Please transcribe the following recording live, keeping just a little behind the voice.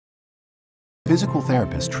physical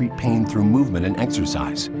therapists treat pain through movement and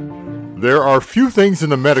exercise. There are few things in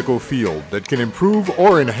the medical field that can improve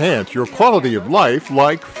or enhance your quality of life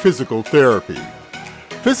like physical therapy.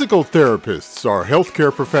 Physical therapists are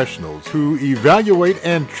healthcare professionals who evaluate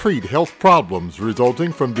and treat health problems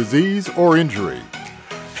resulting from disease or injury.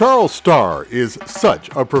 Charles Starr is such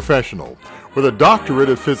a professional with a doctorate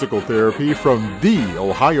of physical therapy from The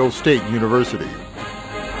Ohio State University.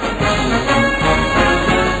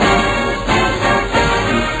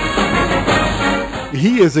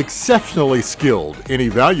 He is exceptionally skilled in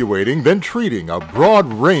evaluating, then treating a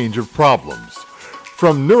broad range of problems,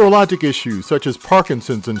 from neurologic issues such as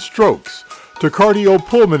Parkinson's and strokes, to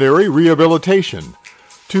cardiopulmonary rehabilitation,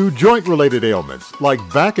 to joint-related ailments like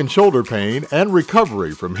back and shoulder pain and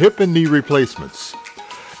recovery from hip and knee replacements.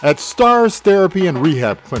 At Starr's Therapy and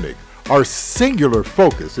Rehab Clinic, our singular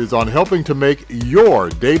focus is on helping to make your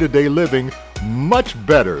day-to-day living much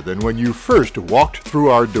better than when you first walked through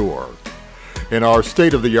our door. In our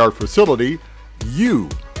state-of-the-art facility, you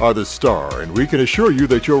are the star, and we can assure you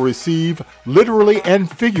that you'll receive, literally and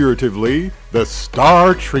figuratively, the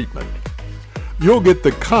Starr treatment. You'll get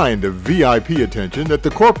the kind of VIP attention that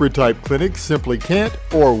the corporate-type clinics simply can't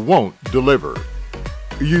or won't deliver.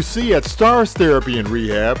 You see, at Starr's Therapy and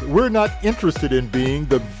Rehab, we're not interested in being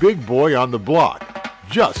the big boy on the block,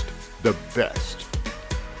 just the best.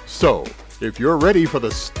 So, if you're ready for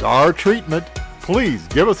the Starr treatment, please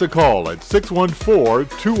give us a call at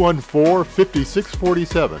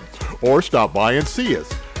 614-214-5647 or stop by and see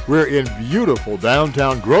us. We're in beautiful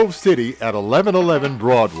downtown Grove City at 1111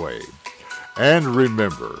 Broadway. And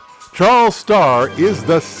remember, Charles Starr is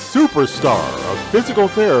the superstar of physical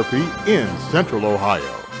therapy in Central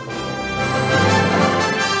Ohio.